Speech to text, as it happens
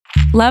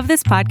Love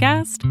this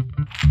podcast?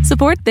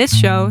 Support this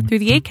show through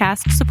the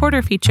Acast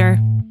supporter feature.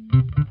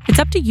 It's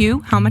up to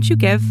you how much you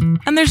give,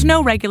 and there's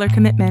no regular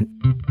commitment.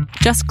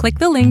 Just click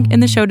the link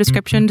in the show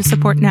description to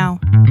support now.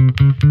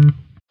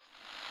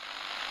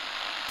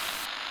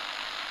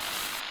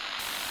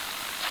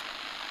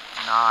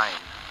 Nine,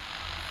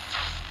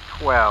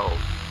 12,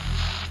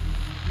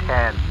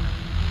 10,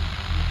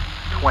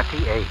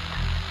 28,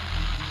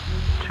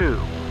 2,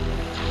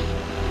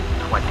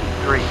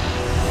 23.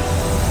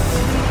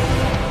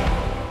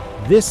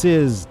 This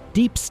is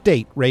Deep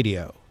State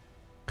Radio,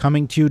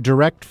 coming to you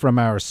direct from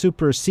our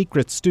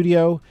super-secret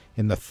studio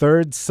in the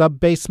third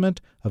sub-basement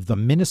of the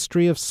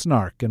Ministry of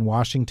Snark in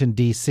Washington,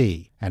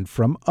 D.C., and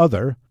from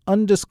other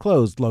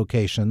undisclosed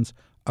locations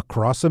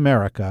across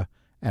America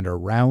and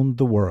around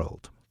the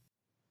world.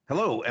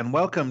 Hello, and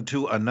welcome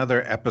to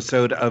another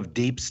episode of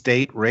Deep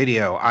State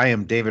Radio. I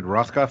am David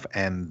Rothkopf,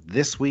 and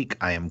this week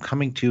I am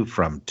coming to you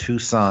from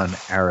Tucson,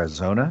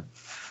 Arizona.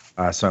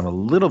 So I'm a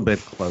little bit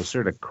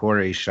closer to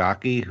Kori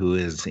Schake, who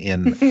is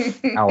in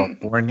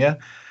California,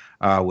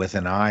 with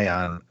an eye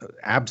on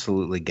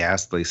absolutely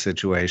ghastly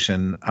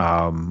situation,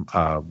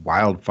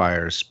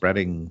 wildfires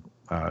spreading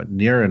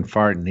near and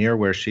far near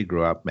where she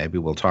grew up. Maybe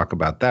we'll talk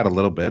about that a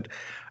little bit.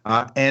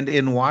 And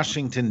in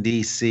Washington,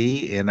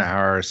 D.C., in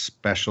our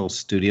special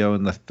studio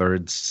in the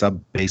third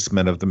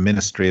sub-basement of the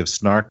Ministry of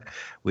Snark,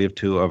 we have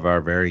two of our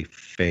very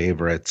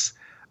favorites.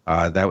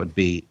 That would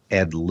be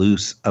Ed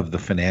Luce of the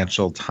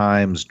Financial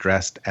Times,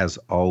 dressed as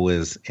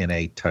always in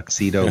a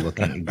tuxedo,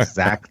 looking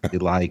exactly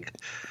like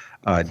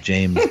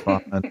James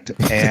Bond,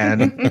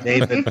 and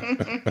David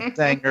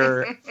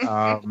Sanger,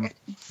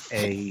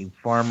 a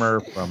farmer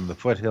from the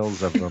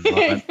foothills of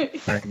Vermont,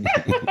 wearing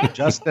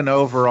just an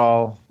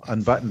overall,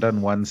 unbuttoned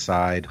on one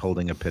side,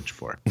 holding a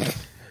pitchfork.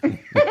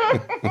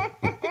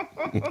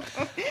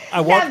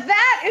 Now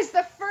that is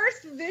the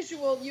first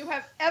visual you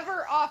have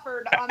ever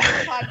offered on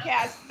this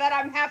podcast that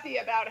I'm happy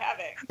about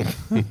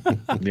having.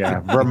 Yeah,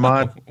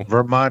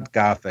 Vermont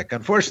Gothic.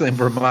 Unfortunately,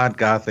 Vermont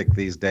Gothic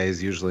these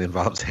days usually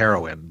involves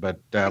heroin, but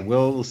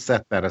we'll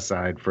set that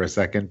aside for a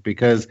second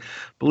because,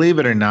 believe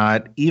it or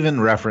not,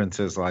 even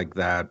references like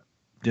that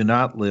do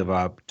not live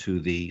up to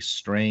the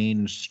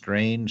strange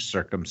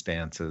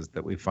circumstances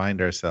that we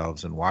find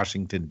ourselves in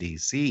Washington,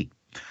 D.C.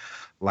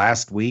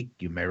 Last week,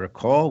 you may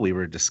recall, we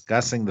were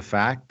discussing the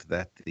fact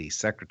that the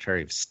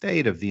Secretary of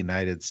State of the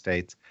United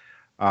States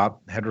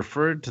had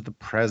referred to the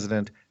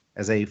president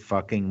as a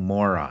fucking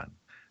moron.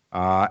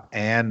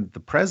 And the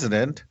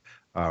president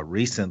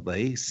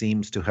recently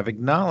seems to have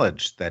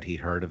acknowledged that he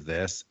heard of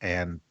this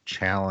and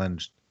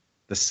challenged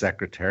the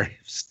Secretary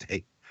of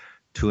State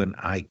to an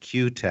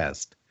IQ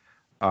test,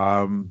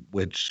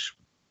 which,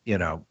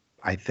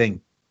 I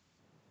think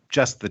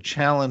just the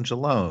challenge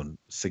alone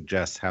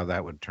suggests how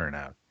that would turn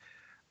out.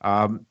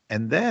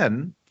 And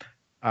then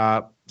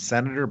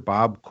Senator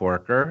Bob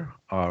Corker,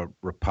 a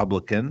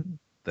Republican,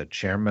 the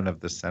chairman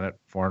of the Senate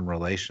Foreign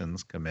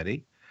Relations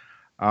Committee,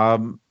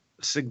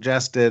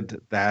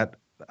 suggested that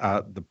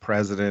the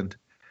president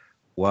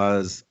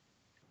was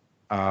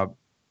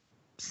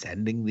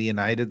sending the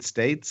United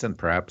States and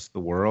perhaps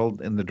the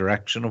world in the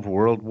direction of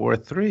World War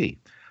III,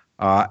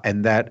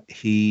 and that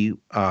he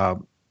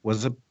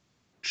was a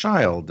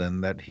child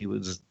and that he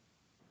was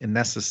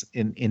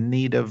in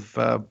need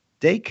of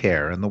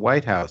daycare in the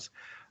White House,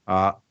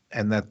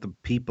 and that the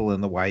people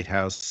in the White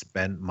House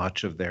spent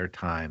much of their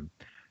time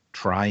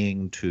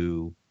trying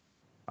to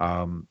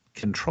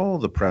control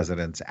the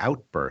president's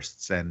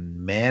outbursts and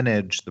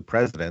manage the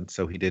president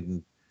so he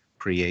didn't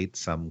create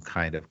some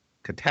kind of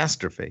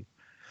catastrophe.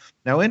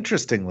 Now,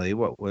 interestingly,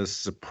 what was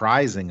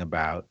surprising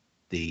about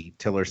the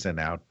Tillerson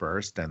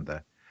outburst and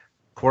the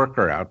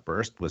Corker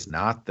outburst was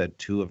not that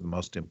two of the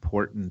most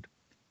important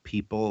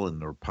people in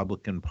the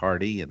Republican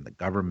Party and the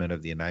government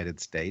of the United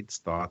States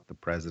thought the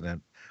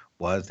president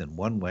was, in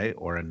one way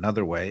or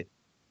another way,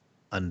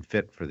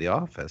 unfit for the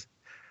office,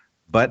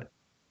 but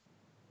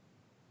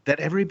that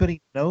everybody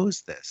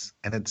knows this,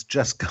 and it's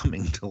just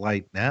coming to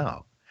light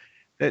now.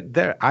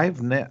 I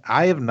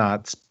have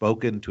not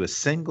spoken to a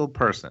single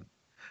person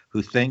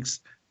who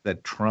thinks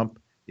that Trump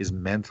is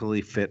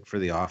mentally fit for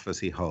the office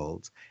he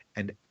holds,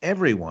 and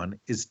everyone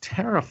is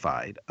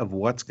terrified of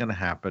what's going to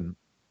happen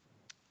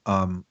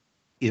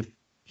if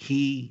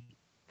he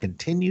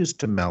continues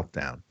to melt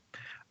down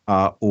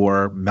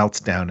or melts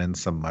down in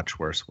some much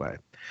worse way.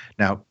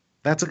 Now,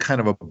 that's a kind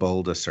of a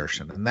bold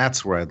assertion, and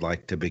that's where I'd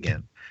like to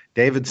begin.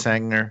 David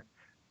Sanger,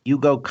 you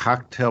go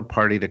cocktail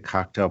party to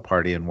cocktail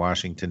party in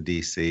Washington,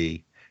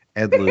 D.C.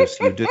 Ed Luce,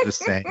 you do the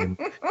same.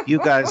 You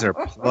guys are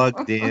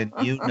plugged in.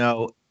 You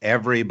know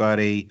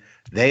everybody.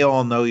 They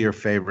all know your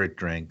favorite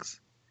drinks.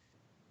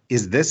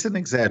 Is this an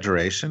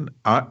exaggeration?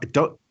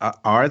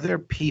 Are there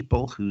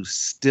people who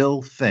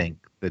still think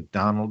that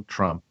Donald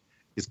Trump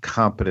is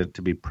competent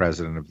to be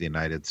president of the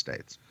United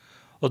States?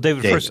 Well,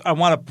 David, first, I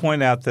want to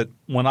point out that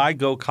when I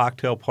go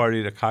cocktail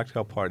party to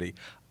cocktail party,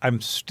 I'm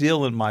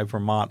still in my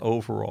Vermont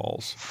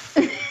overalls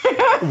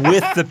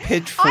with the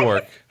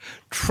pitchfork,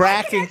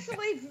 tracking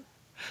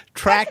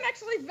I can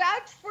actually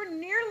vouch for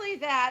nearly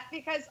that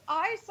because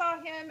I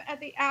saw him at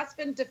the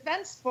Aspen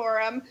Defense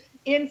Forum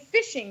in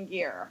fishing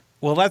gear.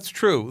 Well, that's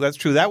true. That's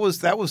true. That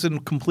was in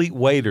complete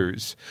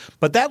waders.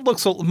 But that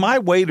looks – my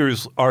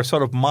waders are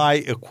sort of my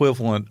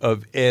equivalent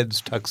of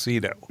Ed's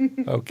tuxedo,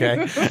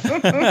 okay?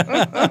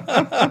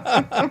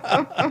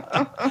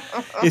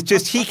 It's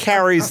just he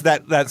carries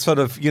that sort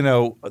of,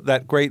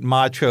 that great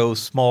macho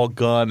small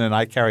gun, and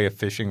I carry a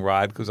fishing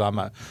rod because I'm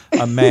a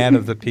man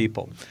of the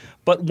people.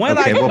 But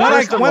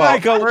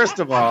first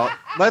of all,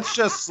 let's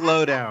just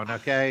slow down,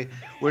 okay?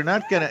 We're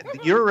not gonna.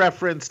 Your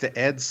reference to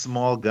Ed's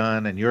small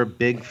gun and your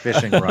big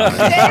fishing rod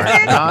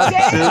are not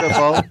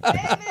suitable.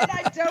 David,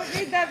 I don't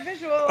need that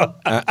visual.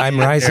 I'm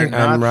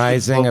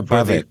rising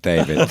above it,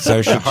 David.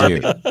 So should you.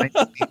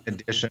 19th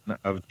edition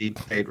of Deep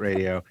State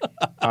Radio.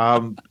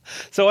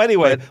 So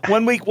anyway,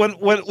 when they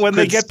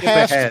get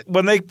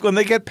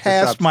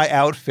past my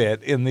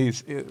outfit in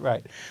these,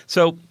 right?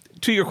 So.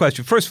 To your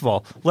question, first of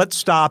all, let's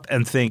stop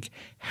and think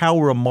how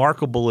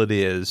remarkable it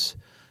is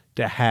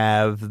to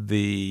have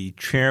the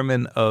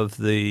chairman of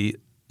the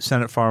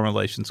Senate Foreign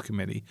Relations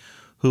Committee,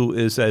 who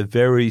is a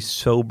very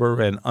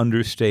sober and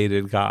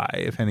understated guy.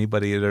 If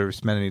anybody had ever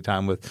spent any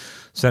time with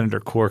Senator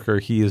Corker,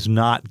 he is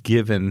not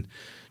given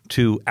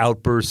to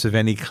outbursts of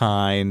any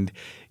kind.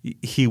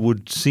 He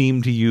would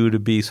seem to you to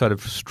be sort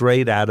of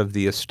straight out of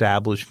the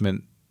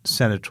establishment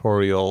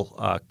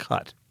senatorial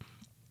cut.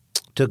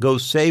 To go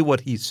say what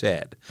he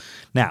said.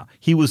 Now,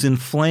 he was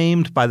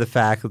inflamed by the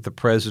fact that the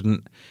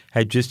president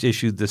had just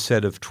issued this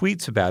set of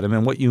tweets about him.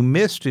 And what you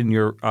missed in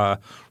your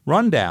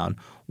rundown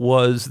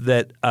was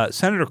that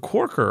Senator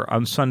Corker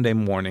on Sunday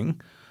morning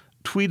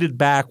tweeted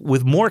back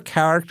with more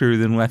character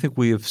than I think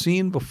we have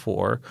seen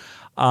before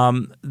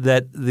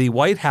that the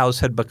White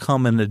House had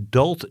become an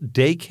adult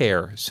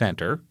daycare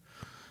center,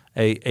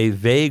 a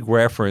vague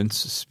reference,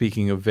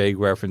 speaking of vague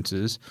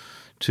references,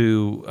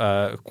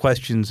 to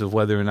questions of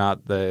whether or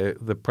not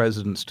the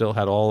president still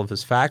had all of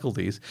his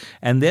faculties,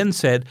 and then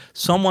said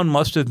someone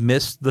must have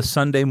missed the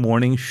Sunday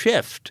morning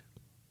shift.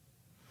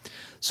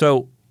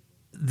 So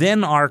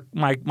then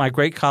my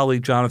great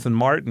colleague Jonathan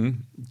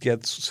Martin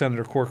gets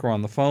Senator Corker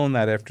on the phone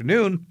that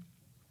afternoon,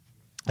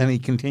 and he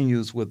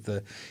continues with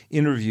the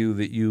interview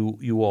that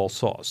you all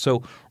saw.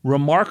 So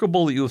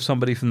remarkable that you have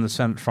somebody from the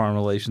Senate Foreign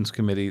Relations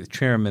Committee, the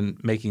chairman,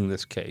 making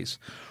this case.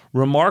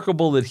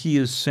 Remarkable that he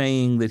is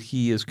saying that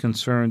he is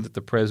concerned that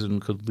the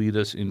president could lead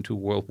us into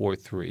World War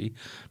III.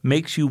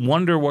 Makes you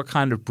wonder what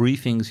kind of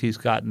briefings he's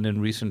gotten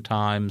in recent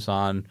times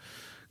on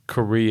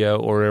Korea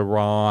or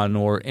Iran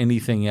or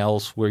anything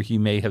else where he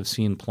may have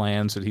seen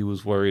plans that he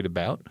was worried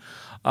about.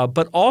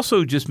 But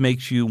also just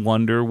makes you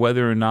wonder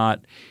whether or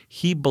not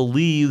he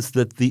believes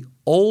that the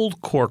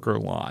old Corker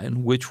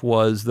line, which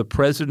was the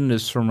president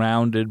is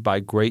surrounded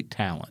by great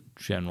talent,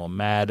 General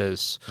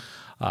Mattis,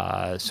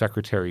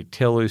 Secretary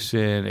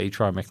Tillerson,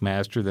 H.R.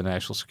 McMaster, the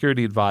National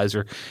Security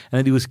Advisor, and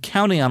that he was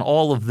counting on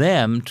all of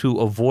them to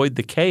avoid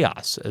the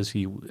chaos, as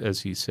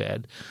he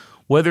said,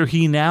 whether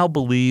he now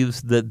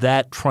believes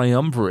that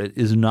triumvirate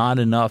is not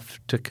enough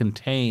to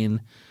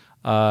contain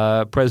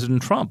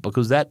President Trump,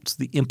 because that's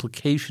the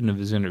implication of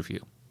his interview.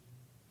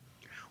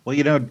 Well,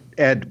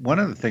 Ed, one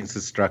of the things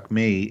that struck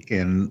me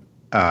in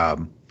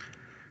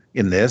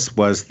this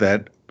was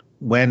that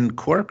when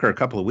Corker a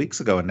couple of weeks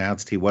ago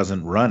announced he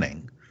wasn't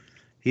running,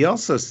 he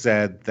also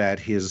said that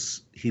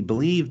he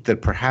believed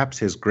that perhaps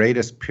his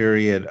greatest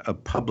period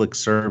of public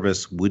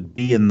service would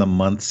be in the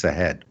months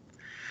ahead.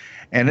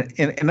 And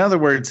in other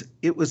words,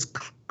 it was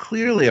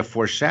clearly a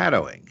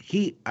foreshadowing.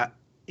 He,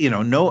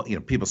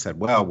 people said,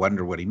 well,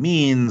 wonder what he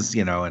means,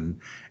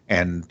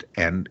 and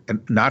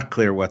not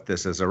clear what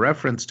this is a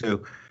reference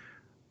to.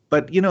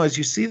 But, as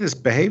you see this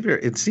behavior,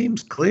 it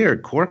seems clear.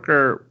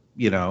 Corker,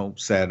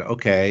 said,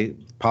 okay,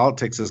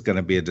 politics is going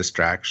to be a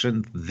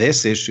distraction.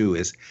 This issue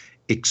is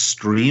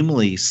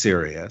extremely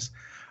serious,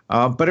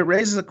 but it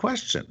raises a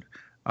question,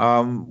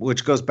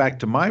 which goes back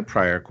to my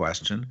prior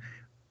question.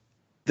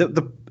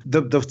 The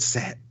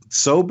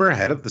sober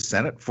head of the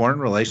Senate Foreign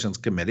Relations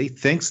Committee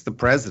thinks the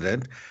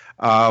president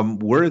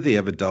worthy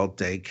of adult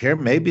daycare,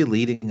 may be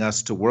leading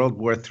us to World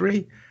War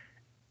III,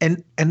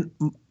 and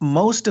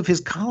most of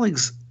his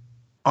colleagues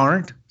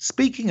aren't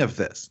speaking of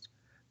this.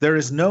 There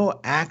is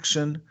no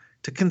action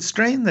to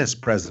constrain this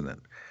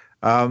president.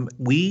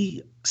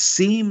 We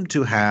seem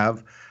to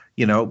have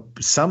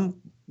some,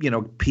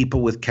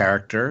 people with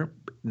character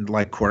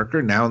like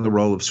Corker now in the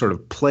role of sort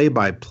of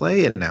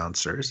play-by-play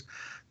announcers,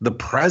 the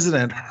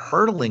president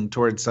hurtling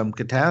towards some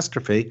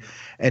catastrophe,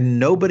 and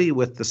nobody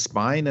with the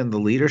spine and the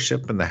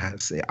leadership in the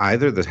House,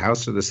 either the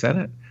House or the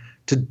Senate,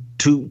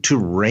 to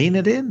rein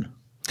it in.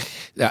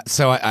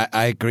 So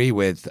I agree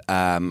with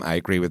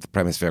the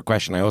premise of your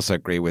question. I also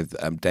agree with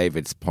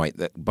David's point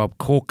that Bob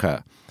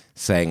Corker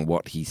saying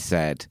what he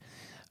said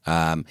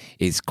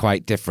is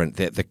quite different.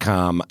 The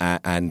calm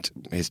and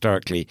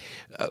historically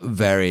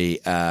very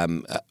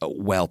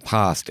well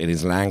passed in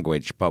his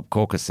language, Bob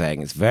Corker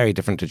saying, is very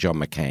different to John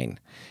McCain,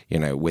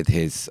 with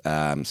his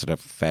sort of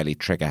fairly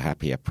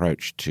trigger-happy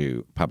approach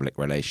to public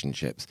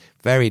relationships.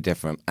 Very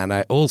different. And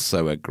I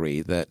also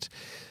agree that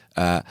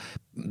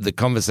the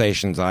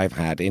conversations I've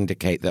had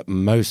indicate that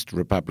most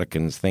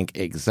Republicans think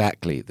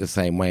exactly the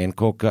same way, and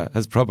Corker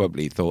has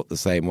probably thought the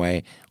same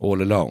way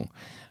all along.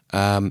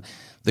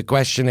 The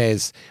question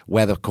is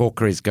whether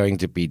Corker is going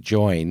to be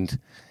joined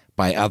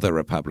by other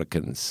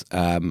Republicans,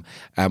 and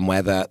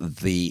whether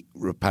the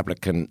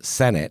Republican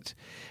Senate,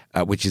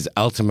 which is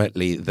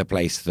ultimately the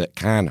place that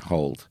can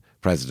hold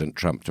President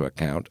Trump to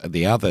account,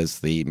 the others,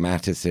 the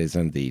Mattises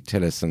and the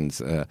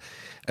Tillersons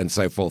and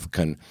so forth,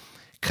 can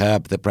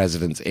curb the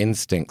president's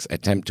instincts,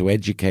 attempt to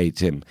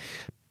educate him,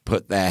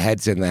 put their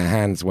heads in their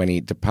hands when he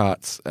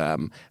departs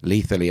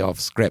lethally off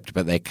script,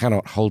 but they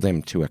cannot hold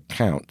him to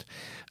account.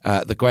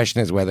 The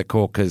question is whether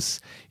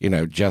Corker's,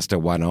 just a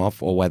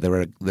one-off, or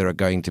whether there are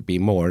going to be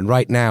more. And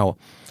right now,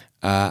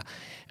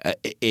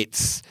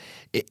 it's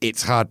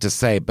hard to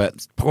say,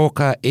 but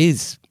Corker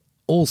is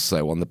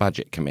also on the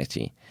Budget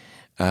Committee.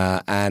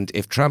 And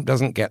if Trump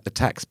doesn't get the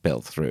tax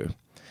bill through,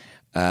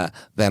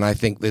 then I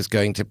think there's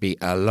going to be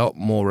a lot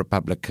more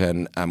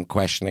Republican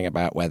questioning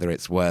about whether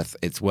it's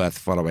worth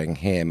following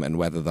him, and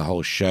whether the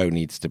whole show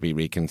needs to be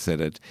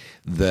reconsidered,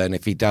 than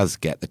if he does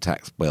get the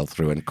tax bill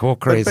through. And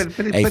Corker is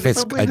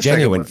a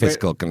genuine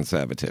fiscal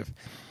conservative.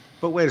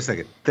 But wait a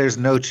second. There's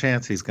no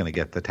chance he's going to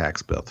get the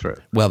tax bill through.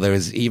 Well, there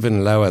is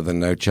even lower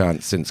than no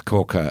chance since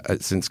Corker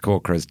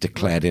has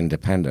declared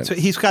independence. So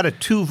he's got a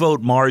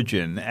 2-vote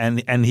margin,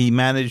 and he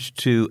managed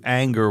to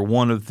anger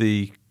one of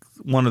the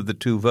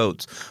 2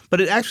 votes. But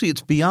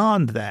it's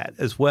beyond that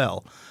as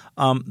well.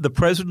 The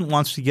president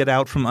wants to get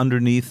out from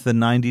underneath the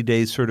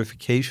 90-day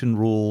certification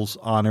rules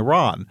on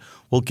Iran.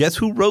 Well, guess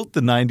who wrote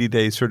the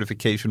 90-day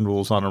certification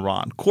rules on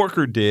Iran?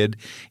 Corker did,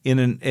 in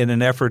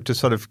an effort to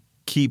sort of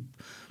keep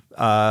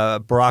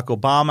Barack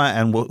Obama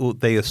and what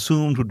they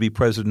assumed would be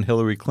President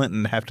Hillary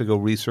Clinton have to go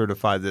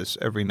recertify this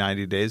every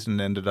 90 days, and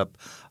ended up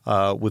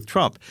with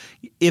Trump.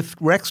 If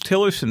Rex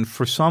Tillerson,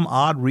 for some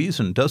odd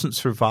reason, doesn't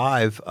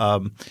survive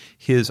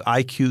his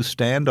IQ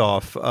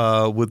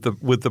standoff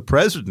with the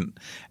president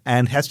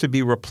and has to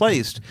be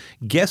replaced,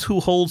 guess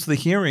who holds the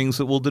hearings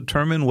that will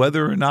determine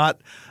whether or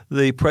not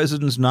the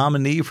president's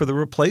nominee for the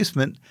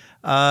replacement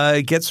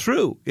gets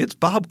through? It's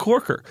Bob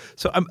Corker.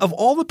 So of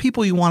all the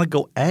people you want to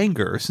go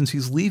anger, since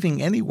he's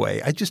leaving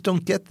anyway, I just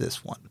don't get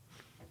this one.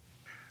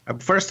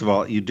 First of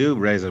all, you do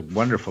raise a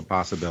wonderful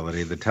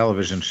possibility. The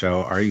television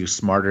show Are You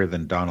Smarter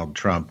Than Donald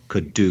Trump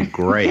could do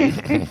great,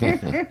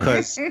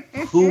 because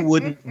who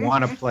wouldn't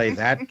want to play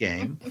that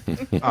game?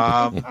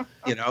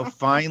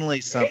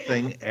 Finally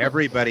something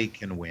everybody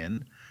can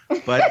win.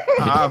 But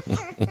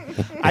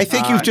I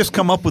think you've just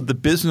come up with the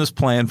business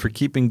plan for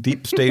keeping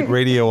Deep State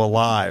Radio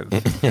alive.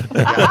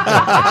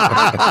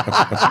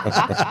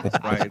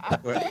 Right.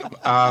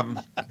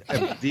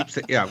 Deep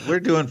State. Yeah, we're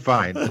doing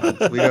fine.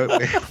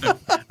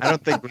 I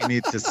don't think we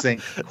need to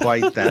sink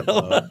quite that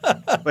low.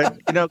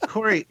 But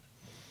Corey,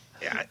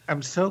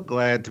 I'm so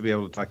glad to be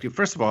able to talk to you.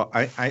 First of all,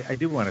 I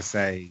do want to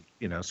say,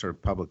 sort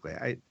of publicly,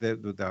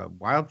 the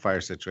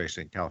wildfire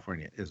situation in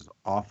California is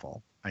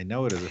awful. I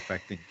know it is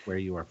affecting where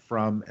you are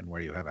from and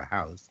where you have a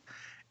house.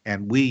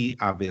 And we,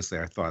 obviously,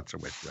 our thoughts are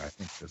with you. I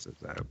think this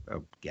is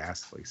a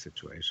ghastly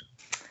situation.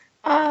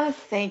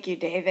 Thank you,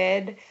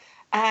 David.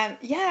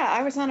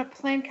 I was on a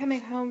plane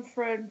coming home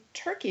from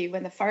Turkey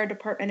when the fire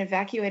department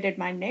evacuated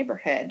my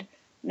neighborhood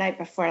night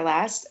before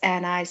last,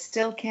 and I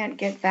still can't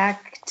get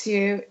back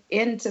to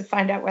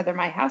find out whether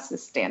my house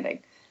is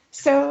standing.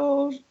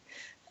 So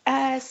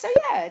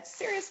it's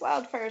serious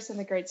wildfires in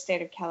the great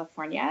state of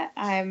California.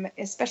 I'm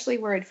especially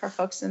worried for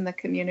folks in the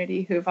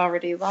community who've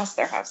already lost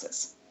their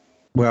houses.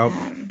 Well,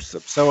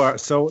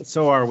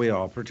 so are we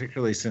all,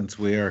 particularly since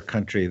we are a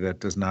country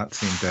that does not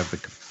seem to have the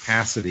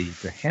capacity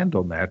to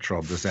handle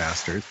natural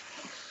disasters.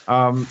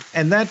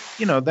 And that,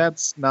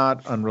 that's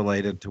not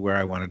unrelated to where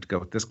I wanted to go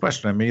with this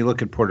question. I mean, you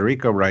look at Puerto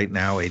Rico right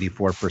now,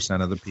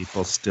 84% of the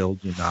people still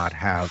do not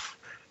have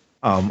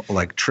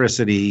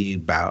electricity.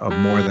 About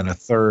more than a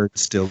third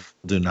still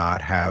do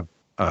not have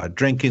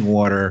drinking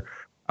water.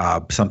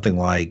 Something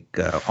like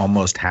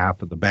almost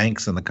half of the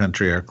banks in the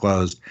country are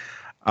closed.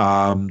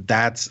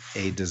 That's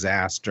a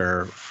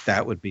disaster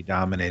that would be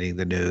dominating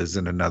the news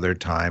in another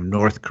time.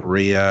 North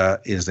Korea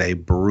is a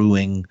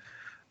brewing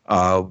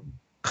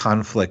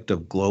conflict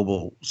of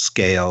global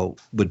scale,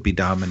 would be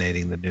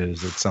dominating the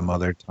news at some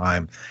other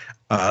time.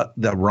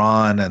 The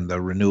Iran and the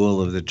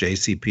renewal of the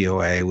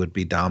JCPOA would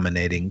be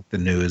dominating the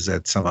news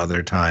at some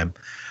other time.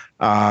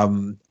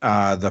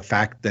 The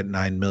fact that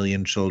 9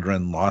 million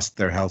children lost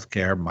their health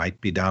care might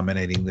be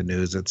dominating the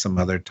news at some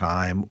other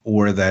time,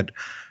 or that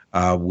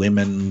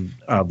women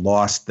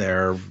lost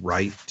their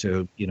right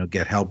to,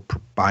 get help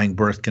buying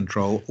birth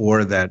control,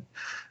 or that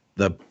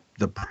the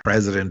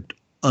president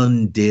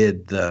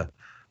undid the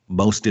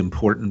most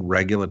important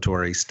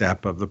regulatory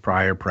step of the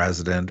prior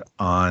president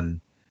on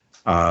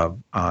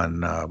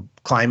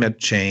climate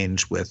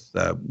change with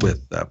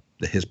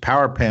his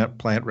power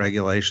plant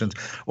regulations,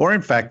 or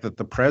in fact that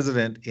the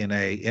president in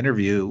a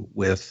interview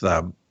with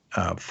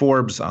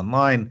Forbes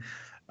online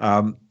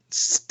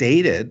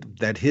stated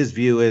that his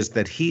view is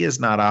that he is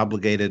not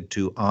obligated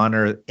to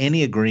honor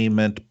any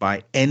agreement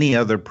by any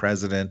other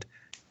president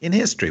in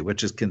history,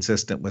 which is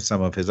consistent with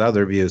some of his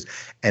other views.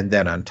 And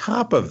then on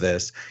top of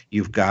this,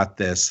 you've got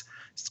this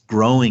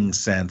growing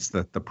sense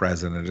that the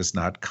president is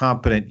not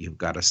competent. You've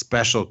got a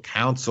special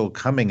counsel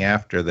coming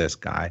after this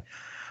guy.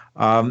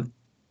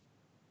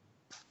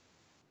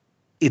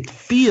 It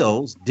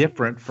feels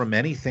different from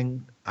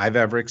anything I've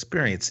ever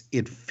experienced.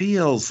 It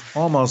feels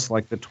almost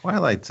like the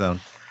Twilight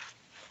Zone.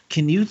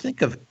 Can you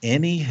think of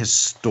any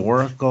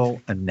historical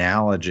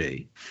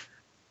analogy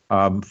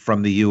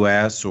from the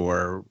U.S.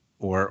 or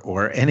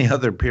any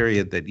other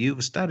period that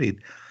you've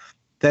studied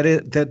that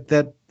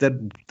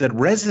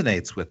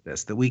resonates with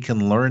this, that we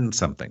can learn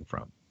something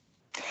from?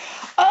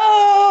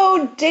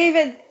 Oh,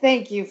 David,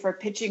 thank you for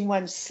pitching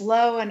one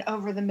slow and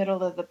over the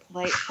middle of the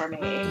plate for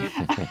me.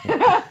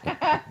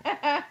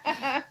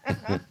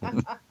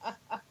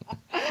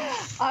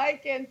 I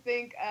can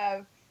think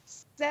of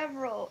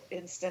several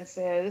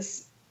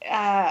instances.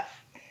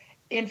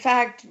 In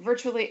fact,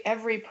 virtually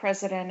every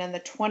president in the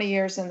 20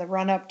 years in the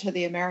run-up to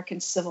the American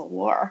Civil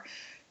War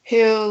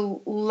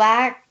who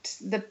lacked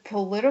the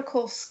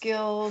political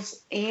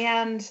skills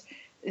and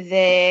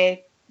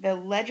the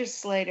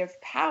legislative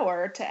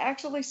power to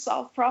actually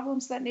solve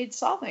problems that need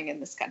solving in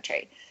this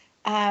country.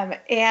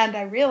 And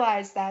I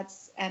realize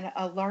that's an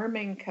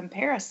alarming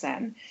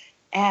comparison.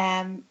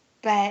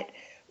 But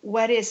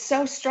what is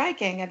so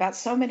striking about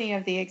so many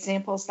of the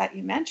examples that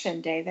you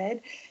mentioned,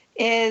 David,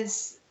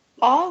 is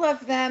all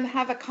of them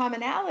have a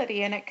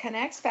commonality, and it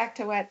connects back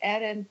to what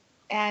Ed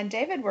and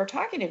David were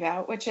talking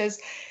about, which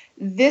is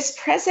this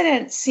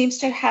president seems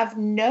to have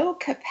no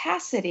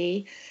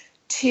capacity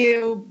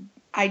to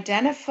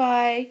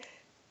identify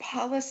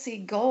policy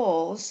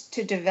goals,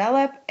 to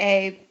develop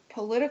a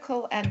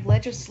political and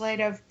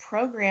legislative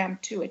program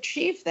to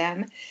achieve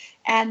them,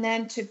 and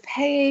then to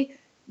pay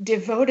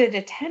devoted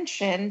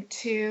attention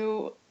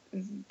to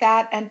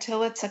that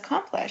until it's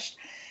accomplished.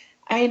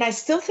 I mean, I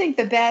still think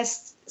the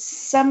best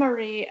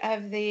summary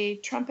of the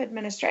Trump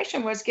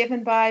administration was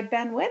given by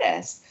Ben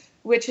Wittes,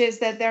 which is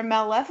that their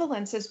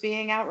malevolence is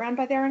being outrun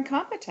by their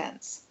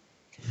incompetence.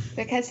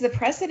 Because the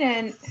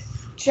president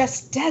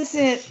just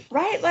doesn't,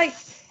 right? Like,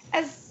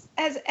 as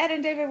Ed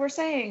and David were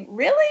saying,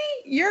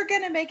 really? You're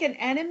going to make an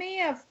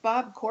enemy of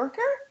Bob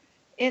Corker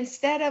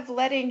instead of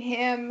letting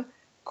him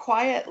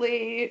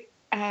quietly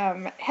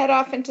head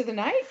off into the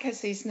night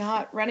because he's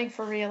not running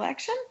for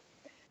re-election?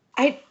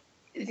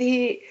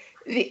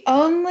 The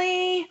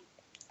only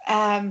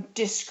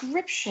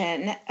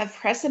description of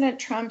President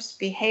Trump's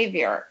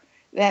behavior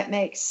that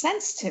makes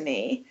sense to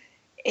me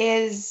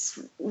is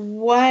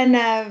one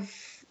of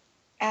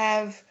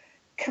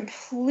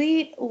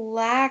complete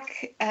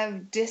lack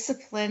of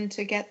discipline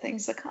to get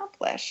things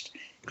accomplished.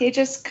 He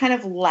just kind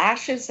of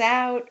lashes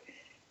out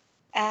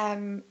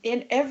in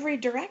every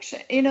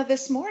direction. You know,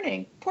 this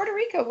morning, Puerto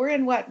Rico, we're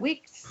in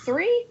week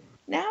 3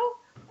 now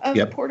of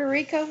Puerto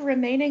Rico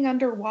remaining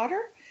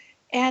underwater,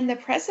 and the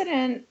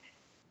president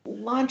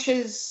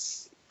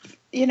launches,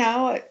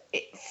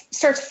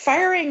 starts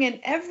firing in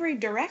every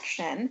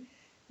direction,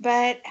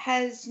 but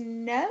has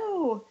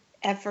no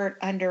effort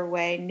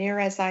underway, near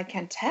as I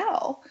can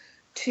tell,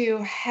 to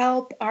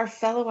help our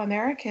fellow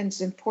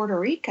Americans in Puerto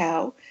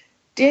Rico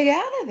dig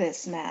out of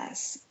this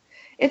mess.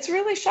 It's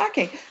really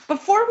shocking.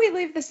 Before we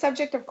leave the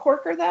subject of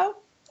Corker, though,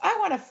 I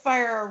want to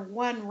fire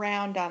one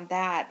round on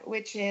that,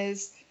 which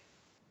is,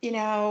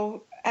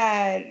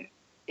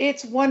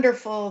 it's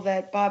wonderful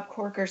that Bob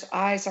Corker's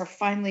eyes are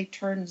finally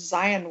turned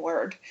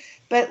Zionward,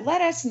 but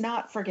let us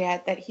not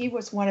forget that he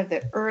was one of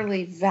the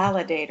early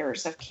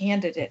validators of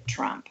candidate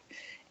Trump,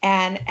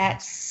 and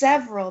at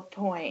several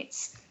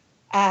points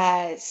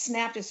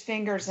snapped his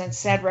fingers and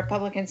said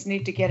Republicans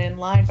need to get in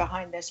line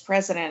behind this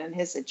president and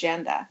his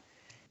agenda.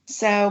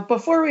 So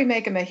before we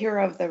make him a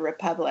hero of the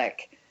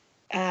Republic,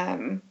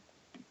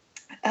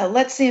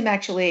 let's see him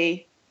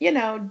actually,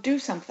 do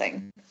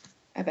something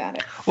about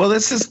it. Well,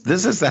 this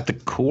is at the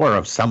core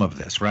of some of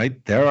this,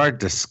 right? There are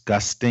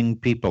disgusting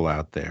people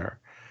out there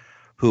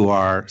who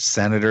are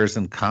senators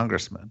and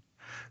congressmen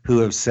who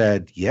have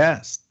said,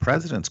 yes, the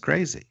president's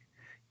crazy.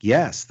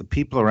 Yes, the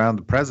people around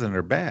the president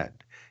are bad.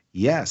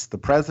 Yes, the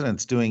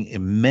president's doing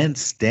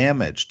immense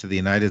damage to the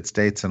United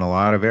States in a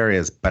lot of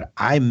areas, but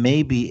I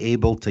may be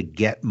able to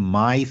get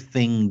my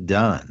thing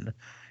done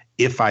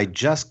if I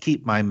just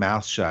keep my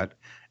mouth shut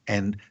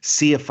and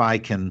see if I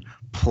can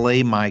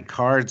play my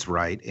cards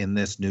right in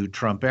this new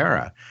Trump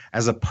era,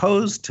 as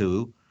opposed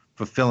to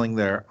fulfilling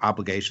their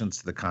obligations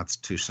to the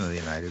Constitution of the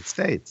United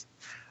States.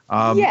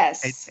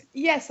 Yes,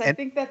 I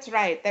think that's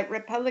right. That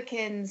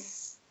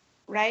Republicans,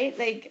 right?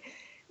 Like,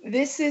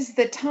 this is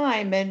the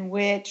time in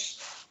which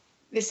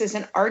this is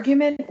an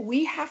argument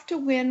we have to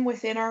win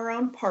within our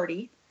own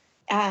party.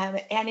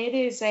 And it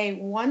is a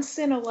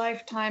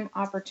once-in-a-lifetime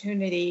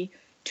opportunity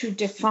to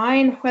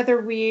define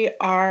whether we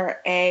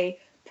are a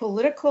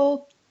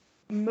political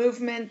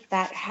movement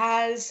that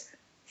has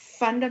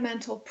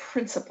fundamental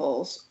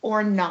principles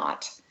or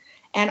not.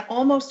 And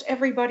almost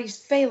everybody's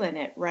failing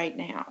it right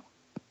now.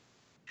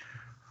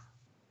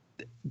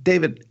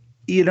 David,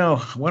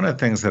 one of the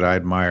things that I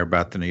admire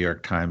about the New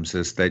York Times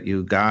is that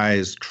you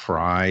guys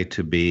try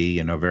to be,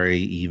 very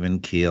even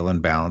keel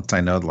and balanced.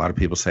 I know a lot of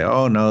people say,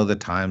 oh, no, the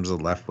Times is a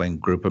left-wing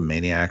group of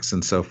maniacs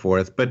and so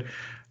forth. But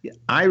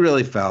I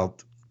really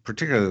felt,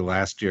 particularly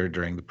last year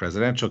during the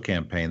presidential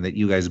campaign, that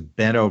you guys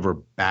bent over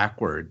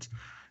backwards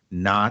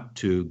not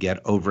to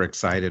get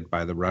overexcited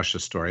by the Russia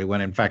story,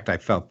 when in fact I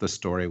felt the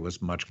story was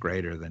much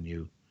greater than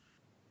you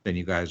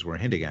guys were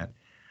hinting at.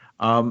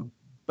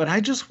 But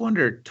I just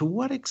wonder, to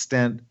what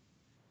extent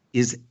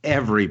is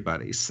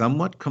everybody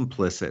somewhat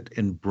complicit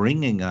in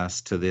bringing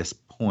us to this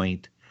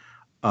point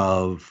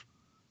of,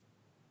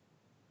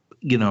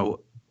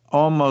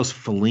 almost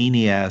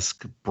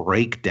Fellini-esque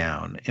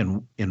breakdown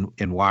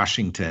in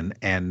Washington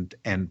and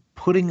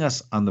putting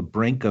us on the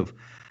brink of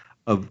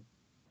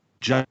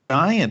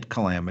giant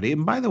calamity?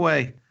 And by the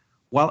way,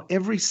 while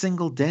every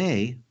single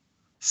day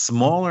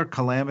smaller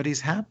calamities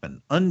happen,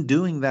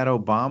 undoing that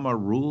Obama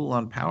rule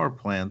on power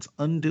plants,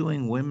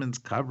 undoing women's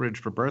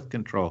coverage for birth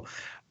control,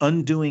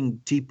 undoing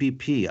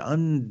TPP,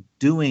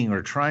 undoing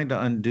or trying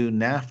to undo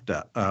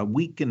NAFTA,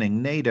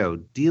 weakening NATO,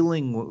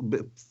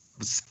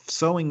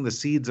 sowing the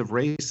seeds of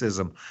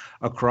racism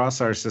across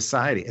our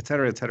society, et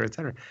cetera, et cetera, et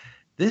cetera.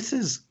 This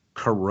is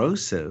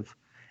corrosive.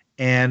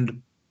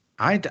 And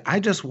I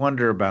just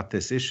wonder about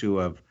this issue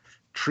of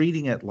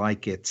treating it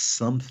like it's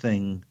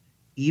something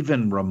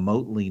even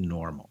remotely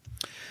normal.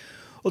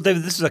 Well,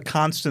 David, this is a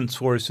constant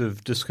source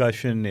of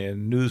discussion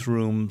in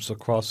newsrooms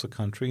across the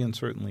country and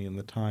certainly in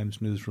the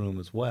Times newsroom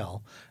as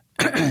well.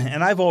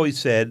 And I've always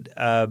said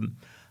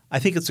I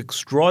think it's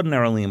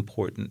extraordinarily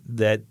important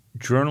that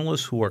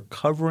journalists who are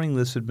covering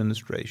this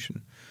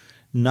administration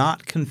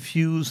not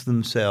confuse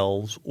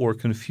themselves or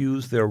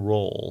confuse their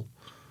role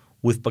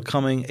with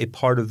becoming a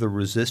part of the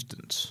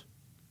resistance.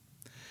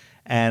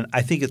 And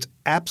I think it's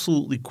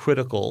absolutely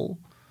critical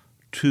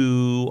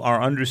to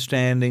our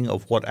understanding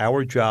of what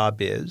our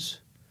job is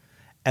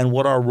and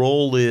what our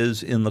role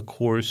is in the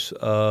course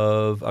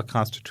of a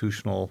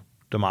constitutional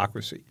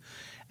democracy.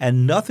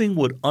 And nothing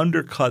would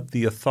undercut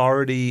the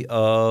authority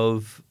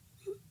of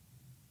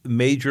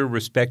major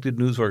respected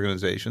news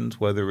organizations,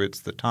 whether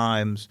it's the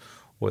Times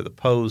or the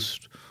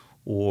Post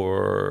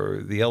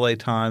or the LA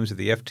Times or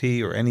the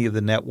FT or any of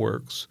the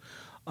networks,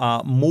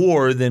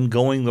 more than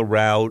going the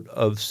route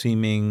of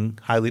seeming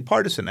highly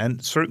partisan.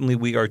 And certainly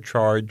we are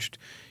charged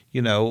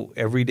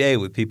every day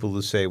with people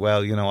who say,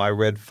 well, I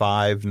read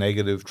 5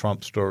 negative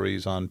Trump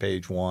stories on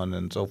page 1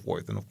 and so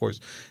forth. And of course,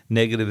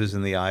 negative is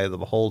in the eye of the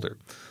beholder.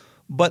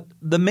 But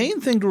the main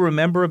thing to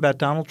remember about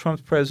Donald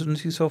Trump's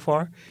presidency so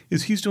far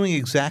is he's doing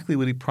exactly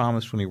what he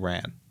promised when he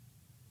ran.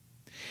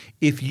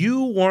 If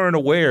you weren't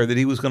aware that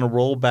he was going to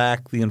roll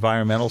back the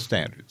environmental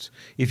standards,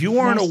 if you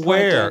weren't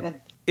aware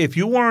that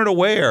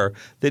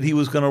he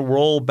was going to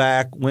roll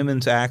back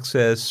women's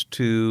access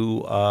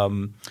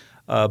to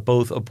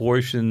both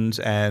abortions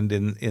and,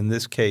 in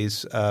this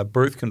case,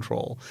 birth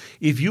control.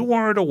 If you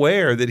weren't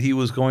aware that he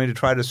was going to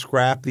try to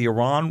scrap the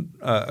Iran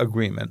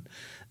agreement,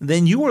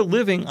 then you were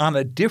living on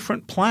a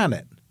different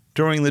planet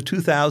during the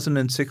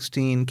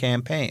 2016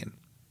 campaign.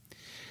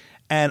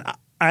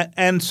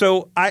 And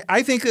so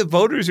I think that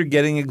voters are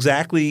getting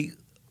exactly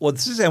what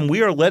this is, and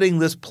we are letting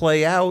this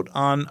play out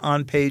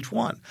on page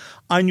 1.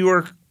 On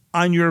your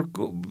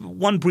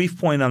one brief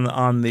point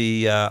on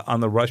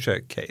the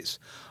Russia case.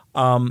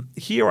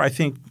 Here, I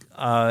think,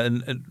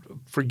 and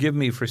forgive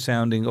me for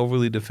sounding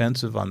overly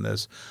defensive on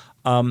this,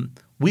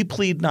 we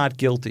plead not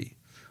guilty.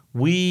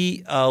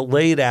 We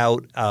laid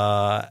out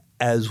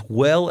as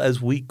well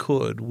as we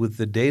could with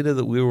the data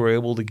that we were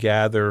able to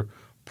gather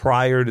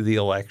prior to the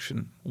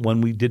election,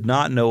 when we did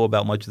not know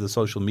about much of the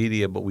social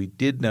media, but we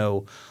did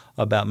know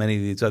about many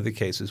of these other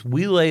cases.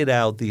 We laid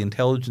out the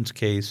intelligence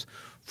case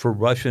for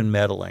Russian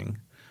meddling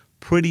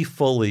pretty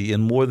fully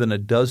in more than a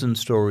dozen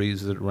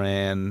stories that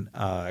ran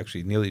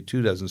actually nearly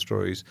 24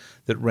 stories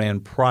that ran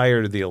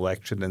prior to the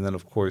election, and then,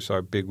 of course,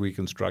 our big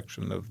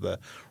reconstruction of the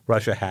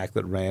Russia hack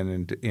that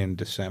ran in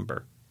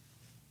December.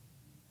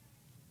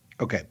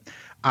 Okay.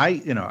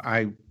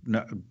 I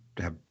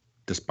have,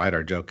 despite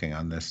our joking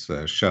on this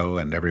show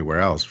and everywhere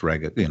else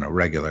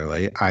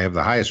regularly, I have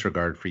the highest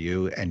regard for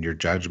you and your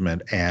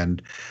judgment,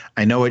 and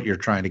I know what you're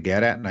trying to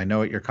get at, and I know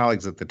what your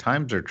colleagues at the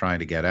Times are trying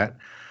to get at.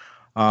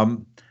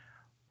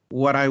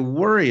 What I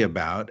worry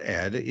about,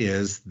 Ed,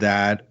 is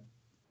that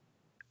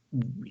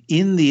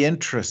in the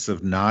interests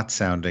of not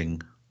sounding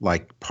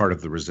like part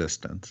of the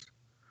resistance,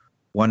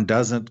 one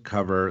doesn't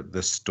cover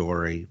the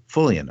story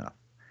fully enough.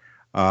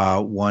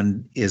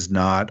 One is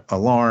not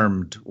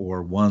alarmed,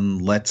 or one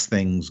lets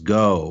things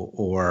go,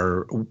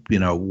 or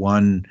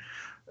one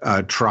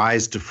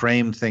tries to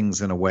frame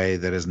things in a way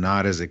that is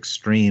not as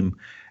extreme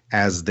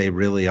as they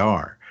really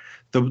are.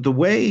 The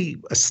way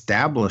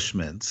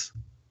establishments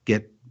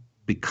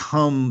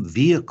become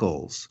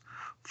vehicles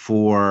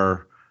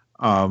for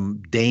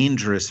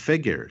dangerous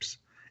figures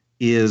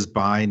is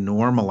by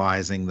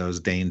normalizing those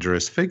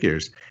dangerous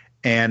figures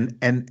and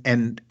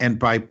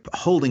by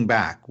holding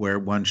back where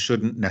one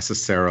shouldn't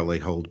necessarily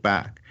hold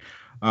back.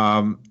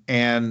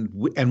 And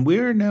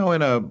we're now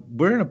in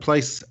a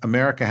place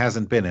America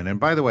hasn't been in. And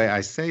by the way, I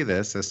say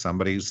this as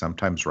somebody who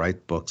sometimes writes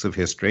books of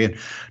history and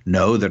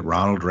know that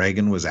Ronald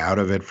Reagan was out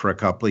of it for a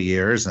couple of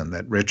years, and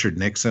that Richard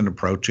Nixon,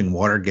 approaching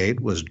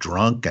Watergate, was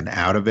drunk and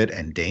out of it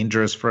and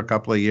dangerous for a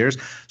couple of years.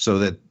 So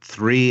that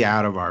 3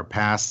 out of our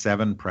past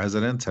 7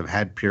 presidents have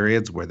had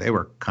periods where they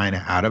were kind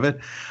of out of it.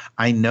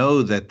 I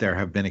know that there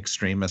have been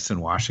extremists in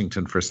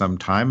Washington for some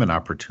time and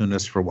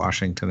opportunists for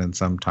Washington in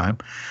some time,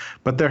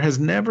 but there has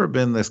never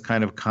been this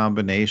kind of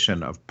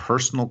combination of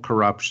personal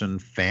corruption,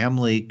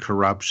 family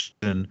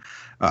corruption,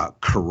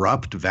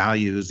 corrupt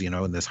values. You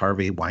know, in this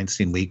Harvey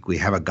Weinstein week, we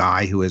have a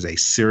guy who is a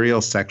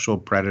serial sexual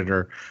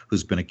predator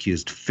who's been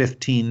accused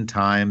 15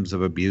 times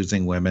of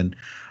abusing women,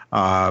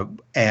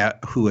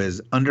 who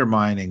is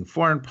undermining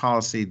foreign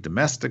policy,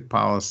 domestic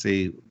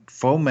policy,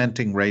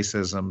 fomenting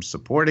racism,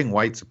 supporting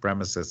white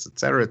supremacists, et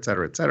cetera, et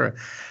cetera, et cetera.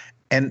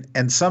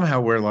 And somehow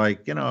we're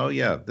like,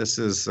 this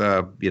is,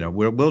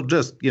 we'll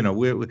just,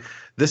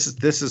 this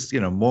is,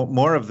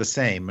 more of the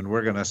same, and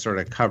we're going to sort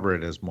of cover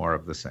it as more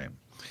of the same.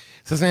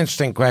 So it's an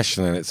interesting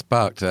question, and it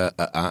sparked an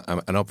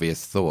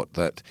obvious thought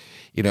that,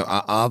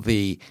 are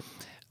the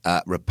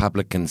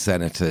Republican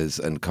senators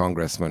and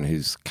congressmen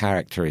whose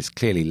character is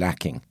clearly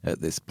lacking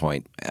at this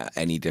point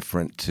any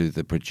different to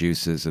the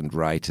producers and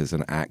writers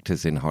and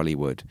actors in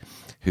Hollywood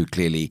who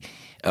clearly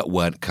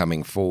weren't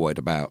coming forward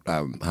about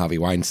Harvey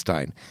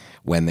Weinstein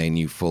when they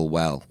knew full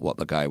well what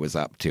the guy was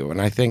up to?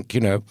 And I think,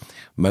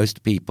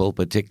 most people,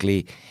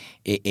 particularly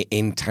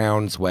in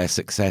towns where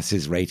success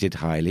is rated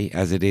highly,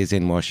 as it is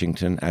in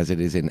Washington, as it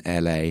is in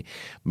LA,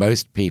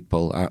 most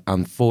people are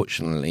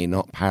unfortunately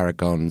not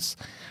paragons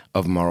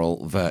of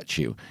moral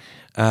virtue.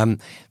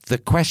 The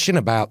question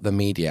about the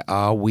media,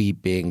 are we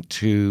being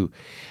too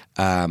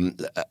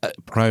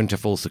prone to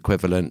false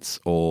equivalence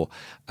or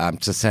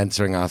to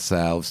censoring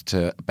ourselves,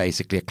 to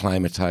basically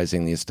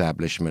acclimatizing the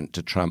establishment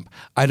to Trump?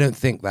 I don't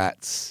think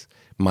that's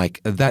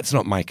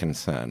not my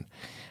concern.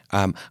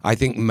 I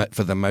think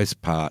for the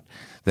most part,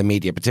 the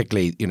media,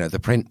 particularly the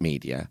print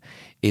media,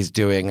 is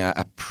doing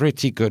a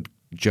pretty good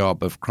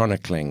job of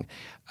chronicling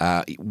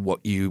what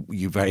you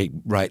very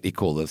rightly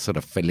call the sort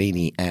of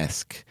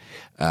Fellini-esque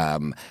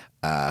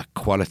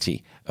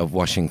quality of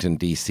Washington,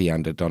 D.C.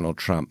 under Donald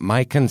Trump.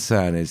 My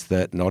concern is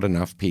that not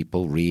enough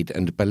people read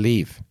and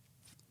believe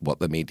what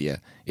the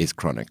media is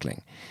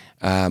chronicling.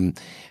 Now,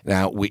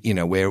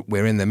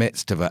 we're in the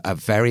midst of a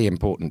very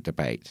important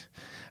debate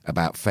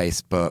about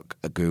Facebook,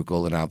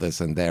 Google, and others,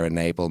 and their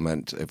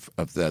enablement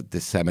of the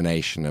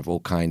dissemination of all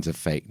kinds of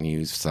fake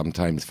news,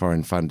 sometimes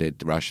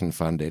foreign-funded,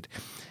 Russian-funded.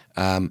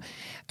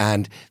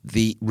 And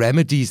the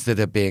remedies that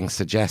are being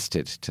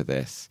suggested to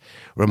this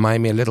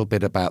remind me a little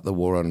bit about the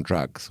war on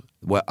drugs.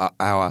 Where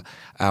our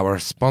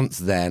response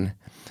then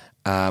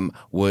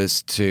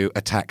was to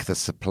attack the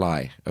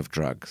supply of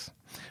drugs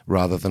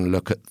rather than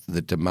look at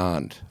the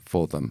demand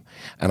for them.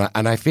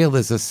 And I feel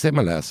there's a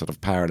similar sort of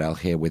parallel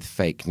here with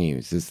fake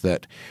news, is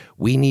that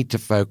we need to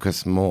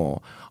focus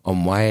more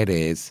on why it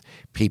is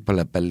people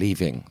are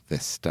believing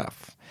this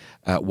stuff.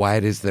 Why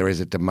it is there is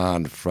a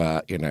demand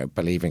for,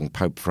 believing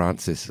Pope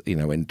Francis,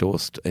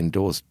 endorsed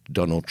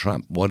Donald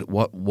Trump.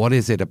 What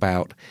is it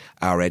about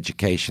our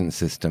education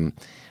system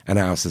and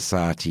our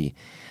society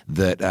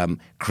that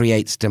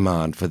creates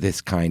demand for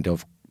this kind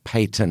of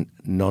patent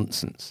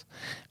nonsense?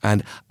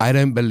 And I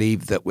don't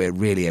believe that we're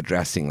really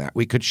addressing that.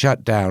 We could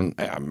shut down,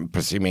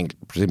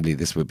 presumably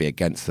this would be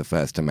against the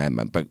First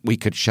Amendment, but we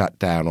could shut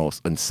down or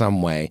in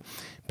some way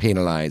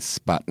penalize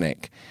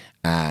Sputnik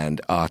and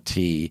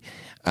RT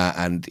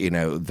and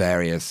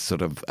various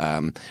sort of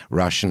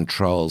Russian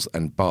trolls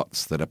and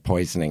bots that are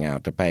poisoning our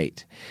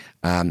debate.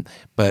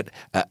 But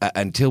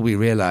until we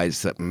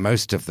realize that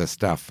most of the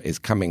stuff is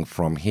coming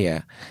from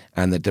here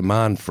and the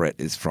demand for it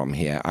is from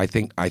here, I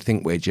think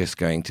we're just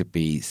going to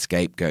be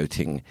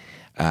scapegoating.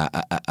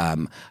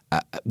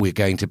 We're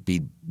going to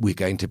be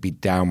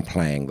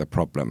downplaying the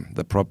problem.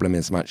 The problem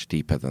is much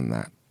deeper than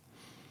that.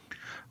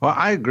 Well,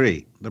 I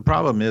agree. The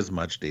problem is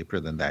much deeper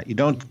than that. You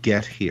don't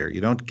get here. You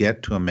don't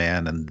get to a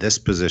man in this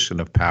position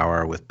of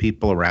power with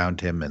people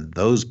around him in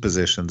those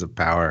positions of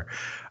power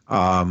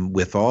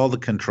with all the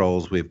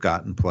controls we've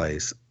got in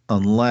place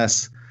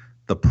unless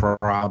the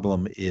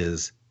problem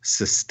is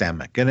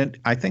systemic. And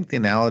I think the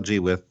analogy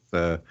with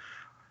the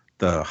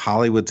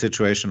Hollywood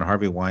situation,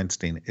 Harvey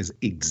Weinstein, is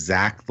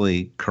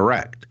exactly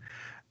correct.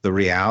 The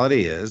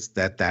reality is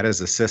that is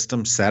a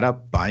system set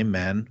up by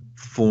men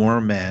for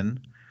men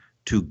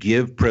to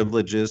give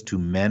privileges to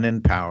men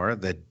in power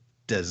that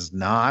does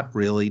not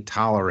really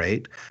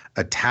tolerate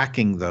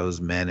attacking those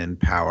men in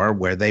power,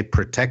 where they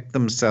protect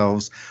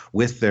themselves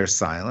with their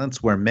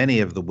silence, where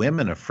many of the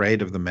women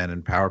afraid of the men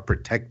in power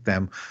protect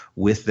them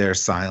with their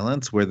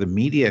silence, where the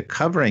media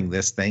covering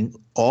this thing,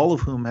 all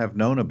of whom have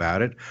known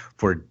about it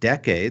for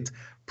decades,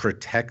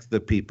 protect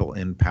the people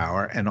in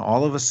power, and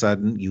all of a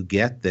sudden you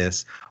get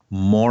this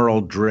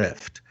moral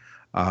drift.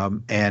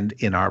 And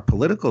in our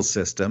political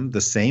system, the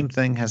same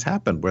thing has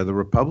happened, where the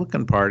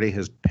Republican Party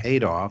has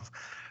paid off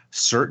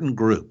certain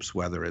groups,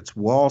 whether it's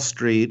Wall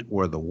Street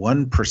or the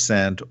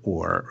 1%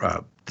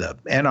 or the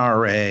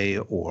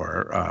NRA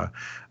or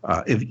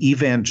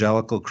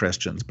evangelical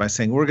Christians, by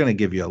saying, we're going to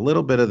give you a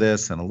little bit of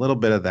this and a little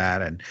bit of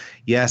that. And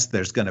yes,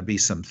 there's going to be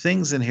some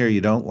things in here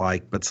you don't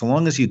like, but so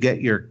long as you get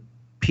your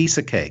piece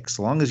of cake,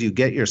 so long as you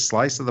get your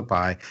slice of the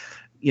pie,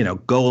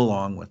 go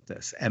along with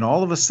this. And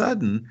all of a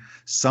sudden,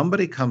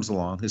 somebody comes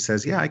along who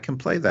says, yeah, I can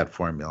play that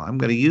formula. I'm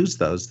going to use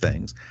those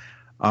things,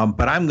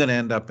 but I'm going to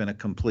end up in a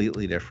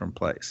completely different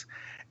place.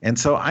 And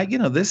so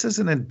this is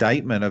an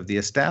indictment of the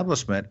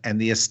establishment,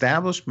 and the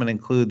establishment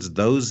includes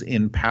those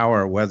in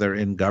power, whether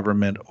in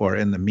government or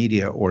in the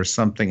media or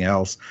something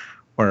else.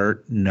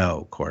 Or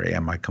no, Kori,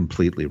 am I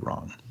completely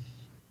wrong?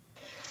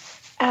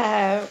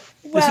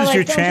 This is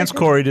your chance,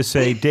 Kori, to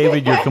say,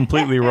 David, you're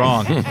completely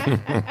wrong.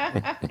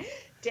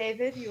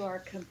 David, you are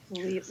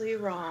completely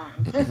wrong.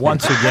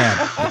 Once again.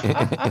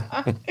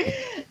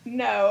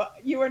 No,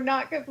 you are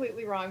not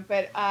completely wrong,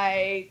 but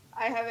I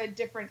have a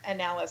different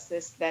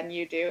analysis than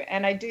you do.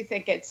 And I do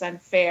think it's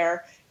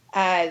unfair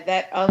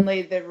that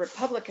only the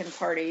Republican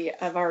Party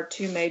of our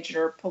two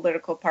major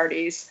political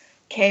parties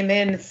came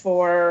in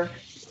for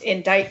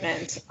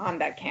indictment on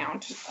that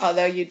count,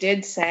 although you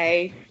did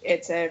say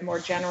it's a more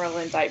general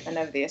indictment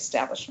of the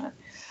establishment.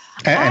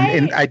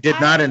 And I did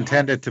not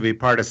intend it to be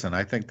partisan.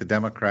 I think the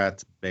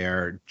Democrats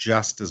bear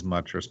just as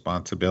much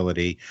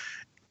responsibility.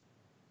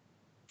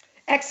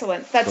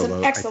 Excellent. That's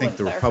an excellent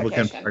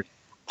clarification.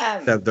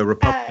 The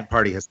Republican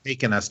Party has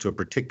taken us to a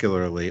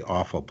particularly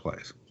awful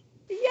place.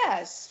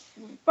 Yes,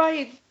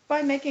 by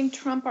making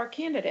Trump our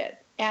candidate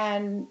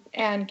and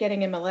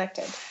getting him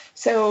elected.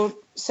 So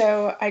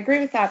I agree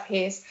with that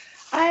piece.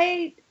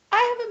 I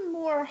have a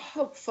more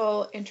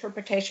hopeful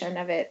interpretation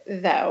of it,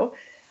 though.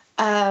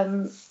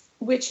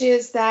 Which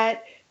is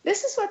that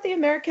this is what the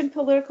American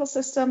political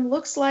system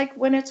looks like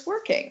when it's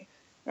working,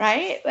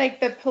 right? Like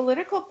the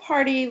political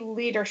party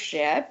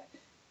leadership,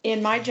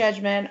 in my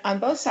judgment, on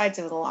both sides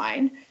of the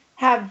line,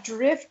 have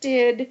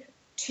drifted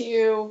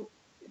to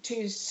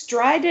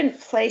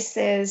strident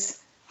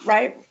places,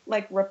 right?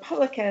 Like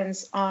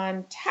Republicans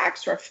on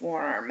tax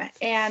reform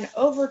and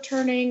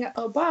overturning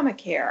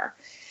Obamacare.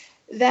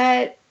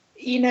 That,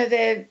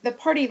 the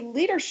party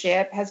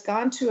leadership has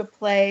gone to a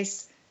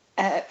place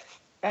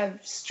of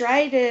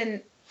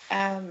strident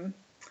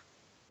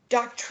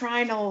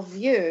doctrinal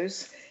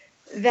views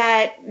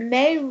that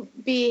may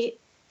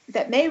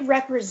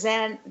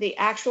represent the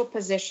actual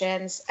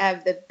positions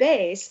of the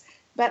base,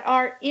 but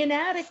are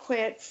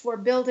inadequate for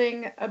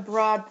building a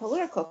broad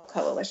political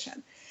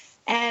coalition.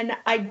 And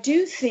I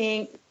do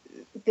think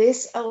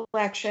this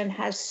election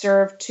has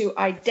served to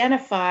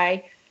identify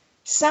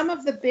some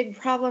of the big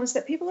problems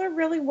that people are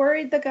really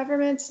worried the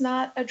government's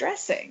not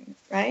addressing,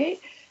 right?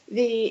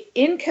 The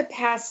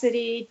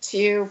incapacity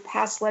to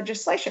pass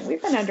legislation.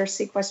 We've been under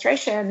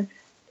sequestration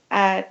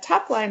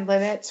top line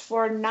limits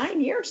for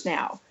 9 years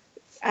now.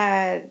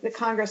 The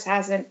Congress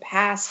hasn't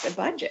passed a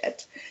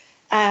budget.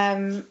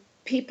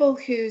 People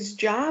whose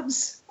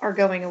jobs are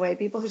going away,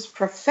 people whose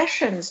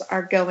professions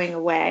are going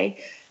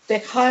away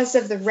because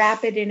of the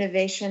rapid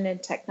innovation in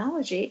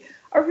technology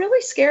are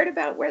really scared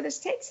about where this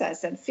takes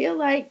us and feel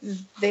like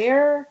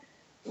their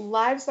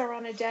lives are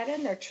on a dead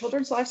end. Their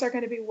children's lives are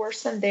going to be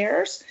worse than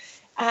theirs.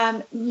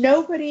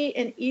 Nobody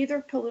in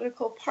either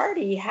political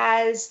party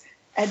has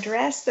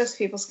addressed those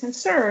people's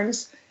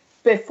concerns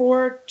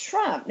before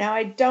Trump. Now,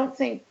 I don't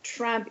think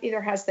Trump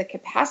either has the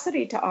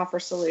capacity to offer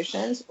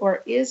solutions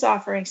or is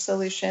offering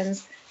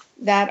solutions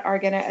that are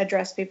going to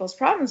address people's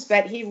problems,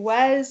 but he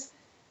was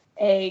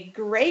a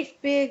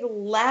great big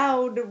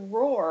loud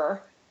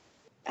roar.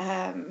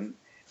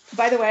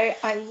 By the way,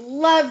 I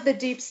love the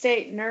deep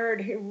state nerd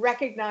who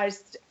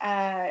recognized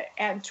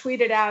and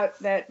tweeted out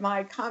that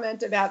my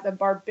comment about the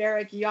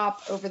barbaric yawp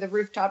over the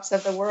rooftops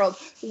of the world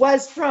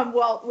was from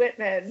Walt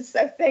Whitman.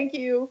 So thank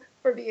you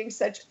for being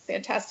such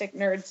fantastic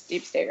nerds,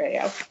 Deep State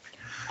Radio.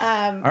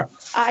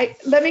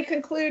 Let me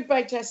conclude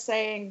by just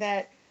saying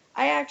that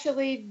I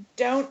actually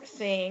don't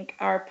think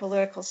our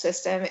political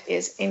system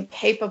is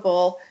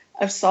incapable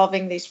of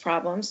solving these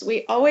problems.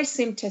 We always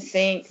seem to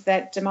think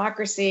that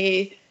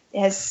democracy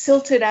has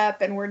silted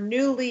up and we're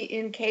newly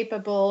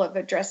incapable of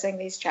addressing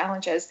these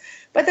challenges.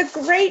 But the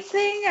great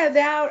thing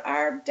about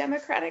our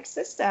democratic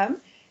system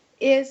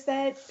is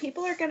that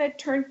people are going to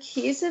turn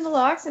keys in the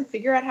locks and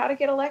figure out how to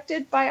get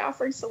elected by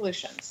offering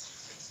solutions.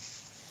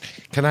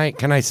 Can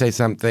I say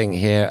something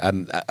here?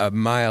 A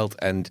mild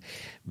and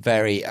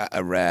very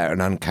rare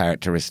and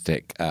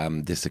uncharacteristic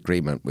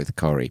disagreement with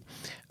Kori.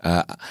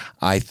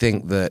 I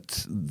think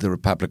that the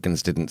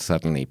Republicans didn't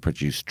suddenly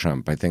produce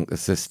Trump. I think the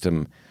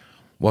system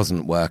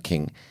wasn't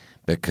working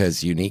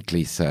because,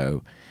 uniquely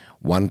so,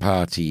 one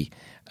party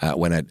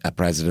when a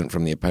president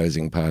from the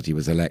opposing party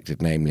was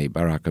elected, namely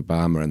Barack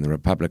Obama and the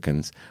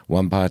Republicans,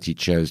 one party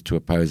chose to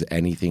oppose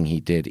anything he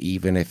did,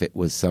 even if it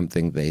was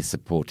something they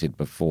supported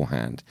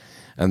beforehand.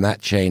 And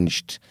that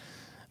changed,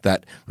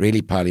 that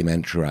really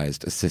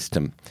parliamentarized a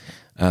system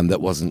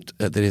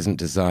that isn't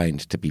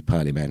designed to be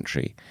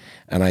parliamentary.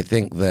 And I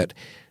think that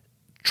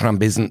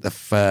Trump isn't the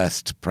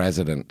first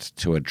president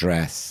to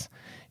address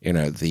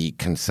the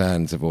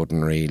concerns of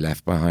ordinary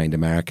left-behind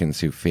Americans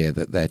who fear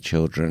that their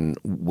children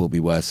will be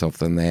worse off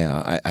than they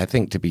are. I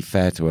think, to be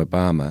fair to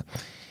Obama,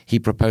 he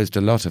proposed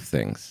a lot of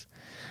things,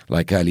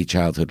 like early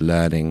childhood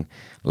learning,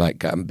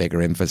 like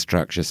bigger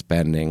infrastructure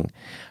spending,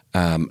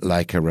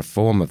 like a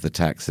reform of the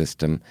tax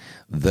system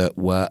that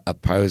were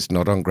opposed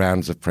not on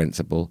grounds of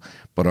principle,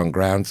 but on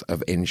grounds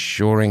of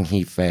ensuring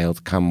he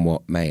failed come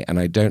what may. And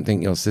I don't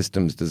think your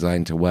system's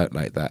designed to work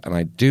like that. And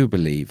I do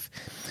believe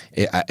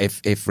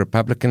if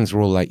Republicans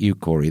were all like you,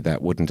 Corey,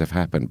 that wouldn't have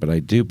happened. But I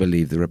do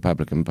believe the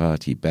Republican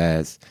Party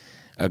bears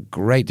a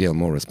great deal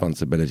more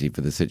responsibility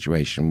for the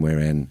situation we're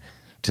in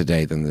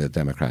today than the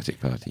Democratic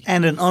Party.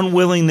 And an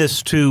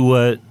unwillingness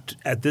to,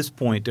 at this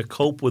point, to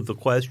cope with the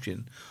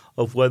question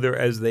of whether,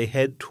 as they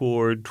head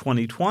toward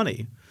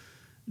 2020,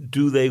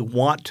 do they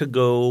want to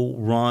go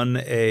run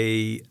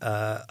a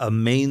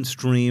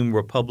mainstream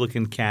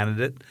Republican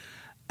candidate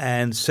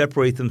and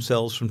separate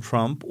themselves from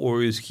Trump,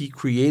 or is he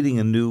creating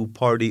a new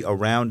party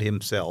around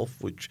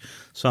himself, which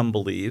some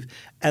believe?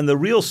 And the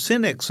real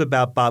cynics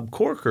about Bob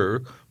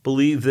Corker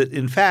believe that,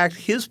 in fact,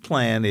 his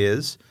plan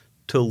is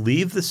to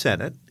leave the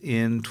Senate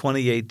in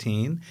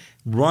 2018,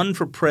 run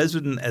for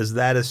president as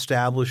that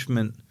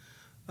establishment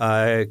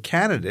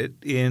candidate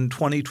in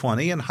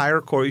 2020, and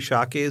hire Kori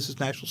Schake as his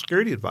national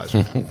security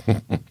advisor.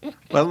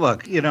 Well,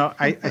 look,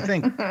 I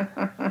think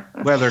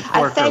whether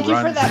Corker thank you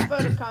runs, for that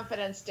vote of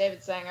confidence,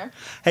 David Sanger.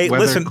 Hey,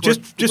 listen,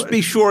 just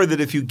be sure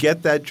that if you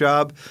get that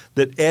job,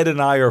 that Ed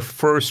and I are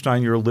first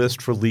on your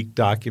list for leaked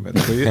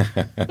documents, will you?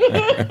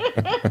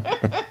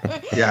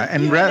 Yeah,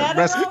 and Ed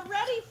are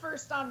already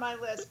first on my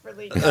list for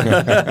leaked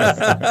documents.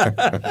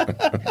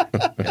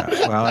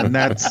 Yeah, well, and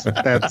that's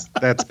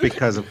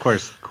because, of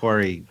course,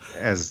 Corey,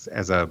 as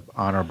a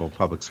honorable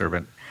public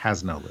servant,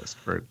 has no list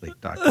for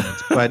leaked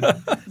documents. But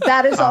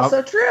that is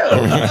also true.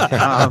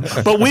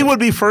 But we would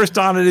be first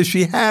on it if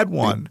she had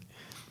one.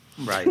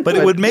 Right. But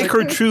it would make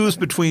her choose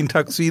between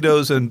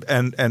tuxedos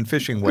and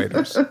fishing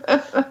waders.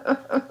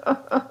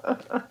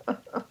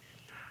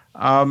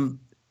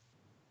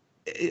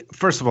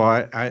 First of all,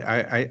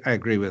 I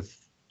agree with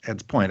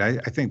Ed's point. I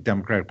think the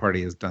Democratic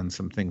Party has done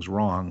some things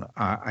wrong.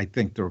 I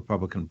think the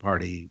Republican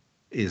Party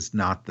is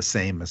not the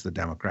same as the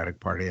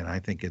Democratic Party, and I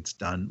think it's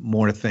done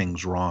more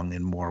things wrong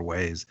in more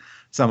ways,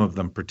 some of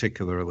them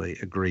particularly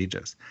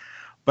egregious.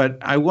 But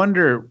I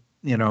wonder,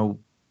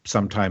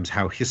 sometimes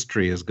how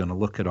history is going to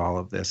look at all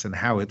of this and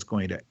how it's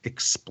going to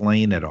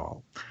explain it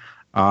all.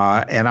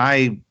 And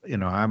I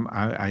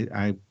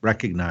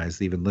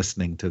recognize, even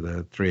listening to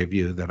the three of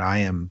you, that I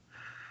am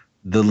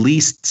the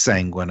least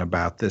sanguine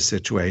about this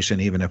situation,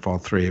 even if all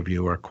three of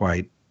you are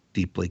quite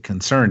deeply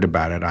concerned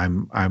about it. I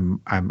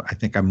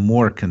think I'm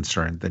more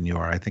concerned than you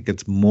are. I think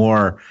it's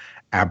more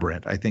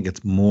aberrant. I think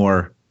it's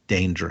more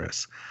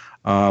dangerous.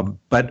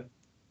 But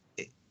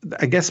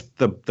I guess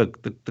the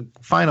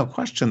final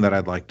question that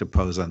I'd like to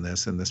pose on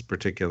this in this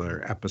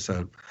particular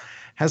episode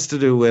has to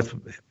do with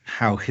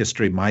how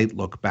history might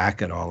look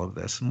back at all of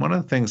this. And one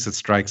of the things that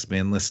strikes me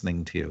in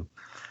listening to you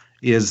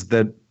is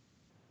that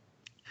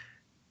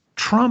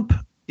Trump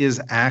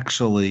is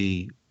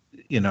actually,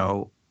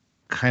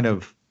 kind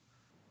of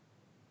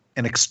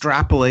an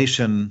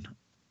extrapolation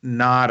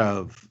not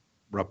of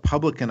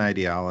Republican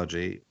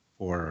ideology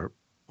or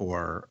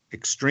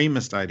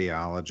extremist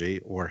ideology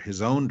or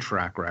his own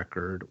track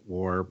record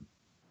or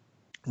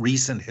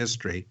recent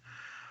history,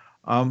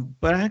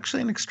 but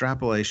actually an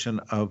extrapolation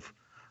of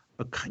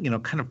a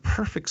kind of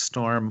perfect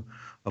storm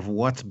of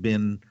what's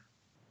been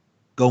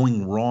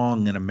going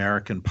wrong in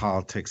American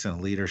politics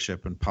and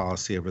leadership and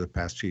policy over the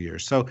past few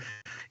years. So,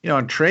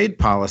 on trade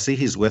policy,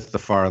 he's with the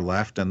far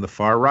left and the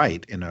far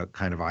right in a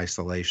kind of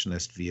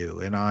isolationist view.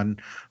 And on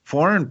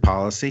foreign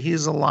policy,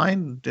 he's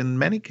aligned in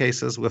many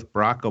cases with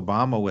Barack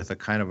Obama with a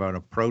kind of an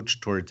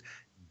approach towards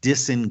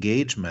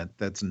disengagement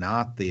that's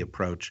not the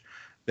approach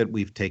that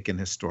we've taken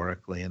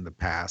historically in the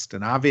past.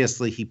 And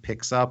obviously, he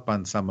picks up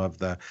on some of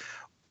the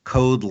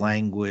code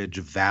language,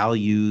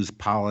 values,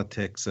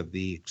 politics of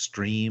the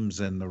extremes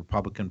in the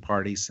Republican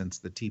Party since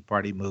the Tea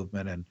Party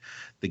movement and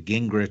the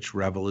Gingrich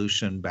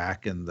Revolution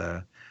back in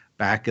the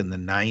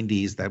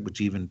 90s, that which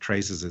even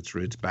traces its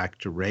roots back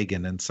to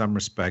Reagan in some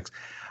respects.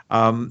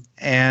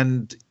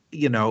 And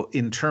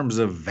in terms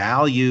of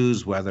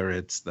values, whether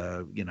it's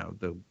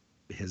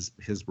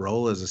his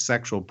role as a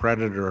sexual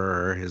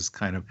predator or his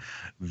kind of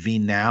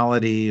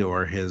venality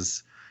or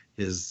his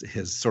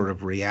sort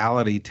of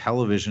reality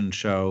television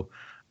show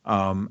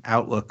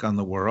outlook on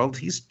the world,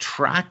 he's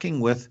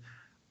tracking with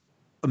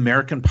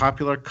American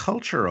popular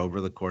culture over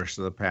the course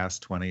of the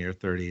past 20 or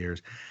 30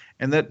 years.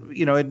 And that,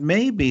 it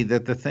may be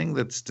that the thing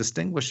that's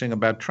distinguishing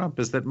about Trump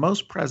is that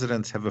most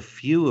presidents have a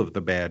few of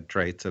the bad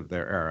traits of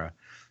their era,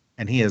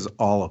 and he has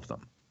all of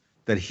them.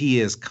 That he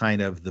is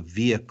kind of the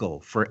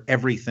vehicle for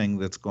everything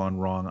that's gone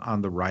wrong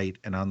on the right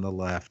and on the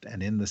left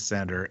and in the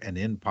center and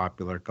in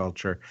popular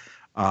culture,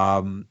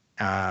 in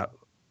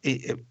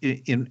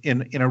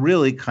a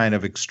really kind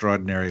of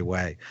extraordinary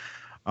way.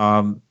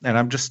 And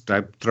I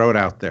throw it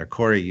out there.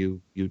 Kori,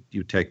 you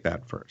take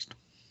that first.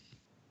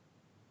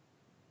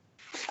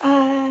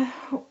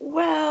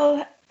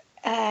 Well,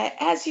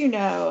 as you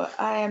know,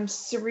 I am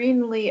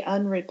serenely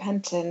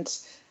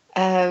unrepentant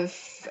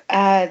of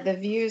the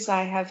views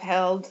I have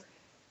held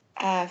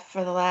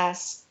for the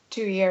last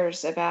 2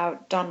 years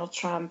about Donald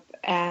Trump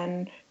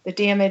and the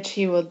damage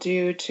he will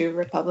do to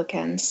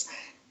Republicans.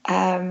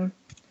 I'm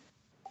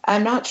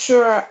not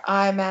sure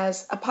I'm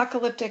as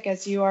apocalyptic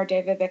as you are,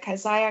 David,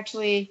 because I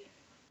actually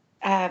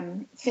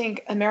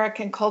think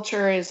American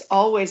culture is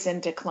always in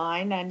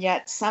decline, and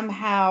yet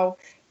somehow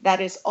that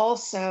is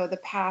also the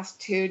path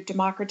to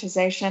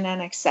democratization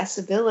and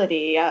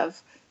accessibility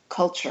of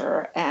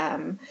culture.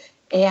 And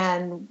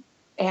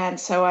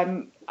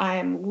so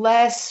I'm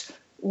less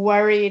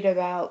worried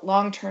about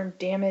long-term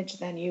damage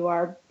than you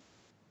are,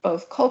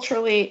 both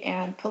culturally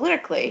and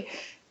politically.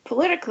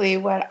 Politically,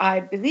 what I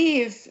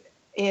believe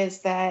is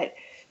that,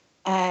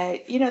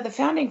 the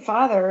Founding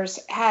Fathers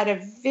had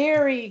a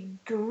very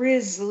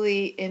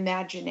grisly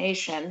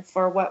imagination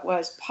for what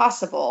was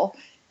possible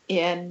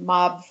in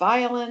mob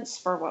violence,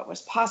 for what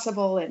was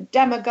possible in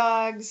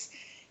demagogues,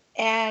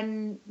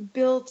 and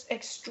built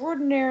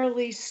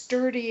extraordinarily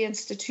sturdy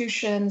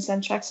institutions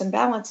and checks and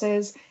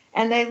balances.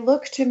 And they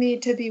look to me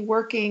to be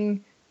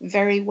working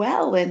very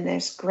well in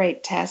this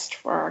great test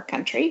for our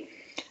country.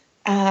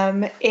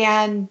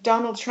 And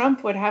Donald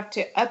Trump would have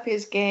to up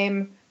his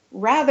game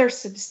rather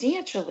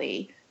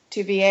substantially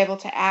to be able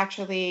to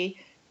actually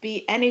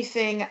be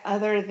anything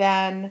other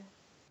than,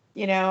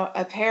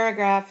 a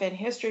paragraph in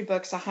history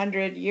books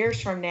 100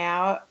 years from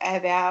now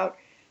about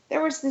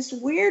there was this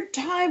weird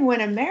time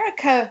when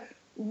America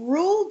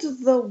ruled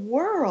the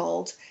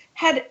world,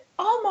 had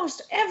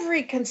almost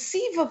every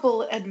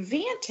conceivable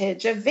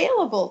advantage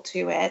available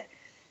to it,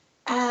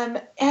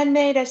 and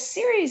made a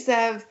series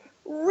of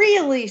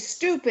really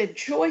stupid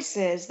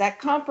choices that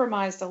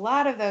compromised a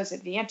lot of those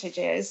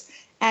advantages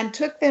and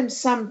took them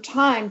some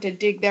time to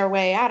dig their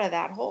way out of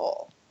that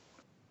hole.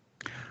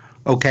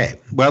 Okay.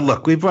 Well,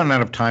 look, we've run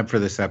out of time for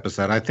this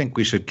episode. I think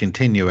we should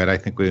continue it. I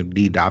think we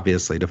need,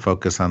 obviously, to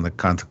focus on the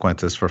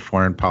consequences for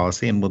foreign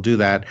policy, and we'll do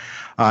that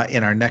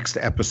in our next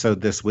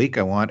episode this week.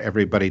 I want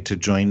everybody to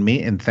join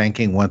me in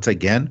thanking once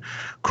again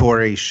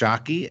Kori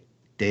Schake,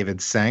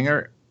 David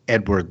Sanger,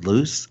 Edward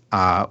Luce,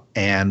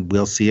 and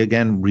we'll see you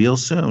again real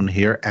soon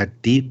here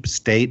at Deep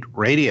State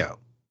Radio.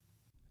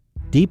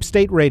 Deep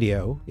State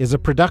Radio is a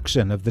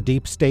production of the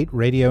Deep State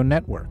Radio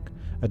Network,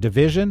 a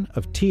division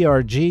of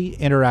TRG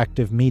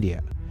Interactive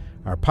Media.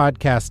 Our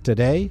podcast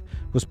today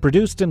was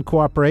produced in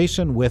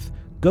cooperation with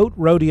Goat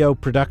Rodeo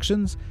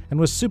Productions and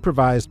was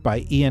supervised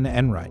by Ian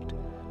Enright.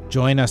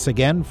 Join us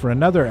again for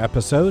another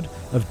episode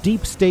of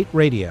Deep State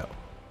Radio.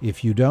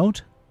 If you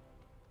don't,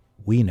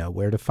 we know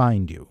where to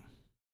find you.